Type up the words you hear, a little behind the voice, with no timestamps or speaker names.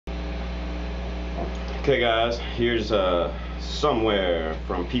Okay guys, here's Somewhere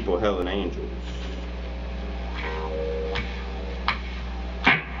from People, Hell and Angels.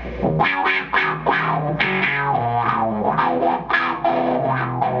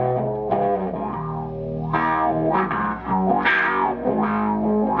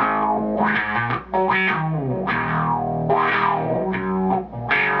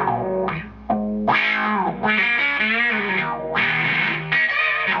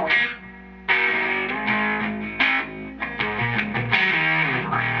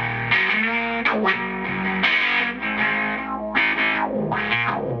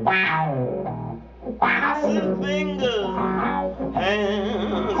 I see fingers,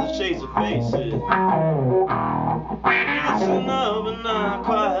 hands that chase of faces. Listen up and not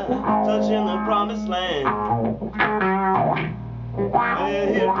quite touching the promised land. I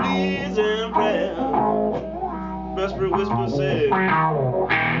hear pleas and prayers, desperate whispers say, "Oh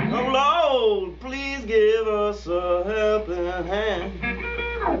Lord, please give us a helping hand."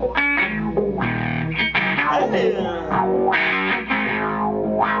 Hey.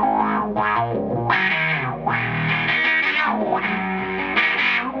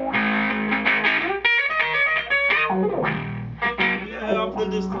 Yeah, off in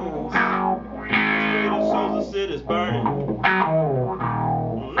the distance, straight up souls the city's burning.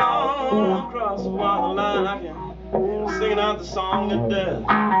 No, across the water line, I can hear them singing out the song of death.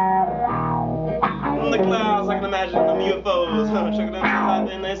 From the clouds, I can imagine them UFOs chucking themselves out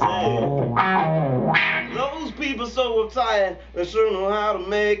there, and they say, "Those people so uptight, they sure know how to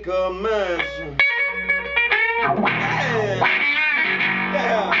make a mess." Yeah.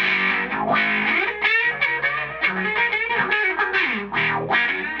 Yeah.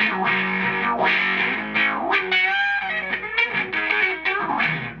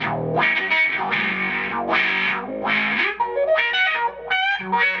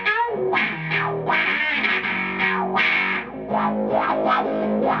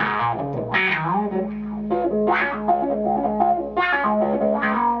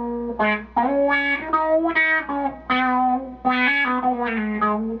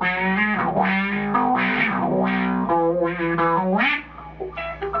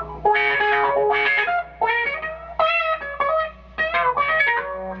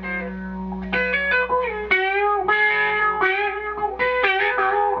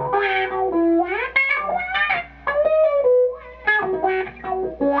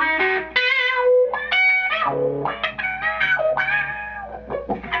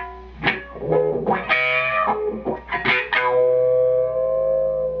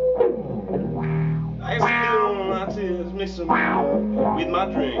 Mix them with my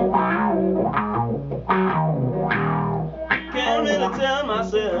drink. Can't really tell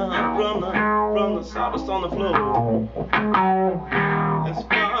myself from the sawdust on the floor. As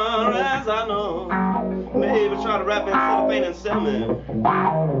far as I know, maybe try to wrap in cellophane and sell me.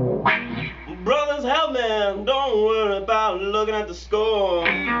 Brothers, help me! Don't worry about looking at the score.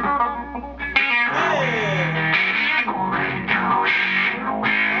 Hey.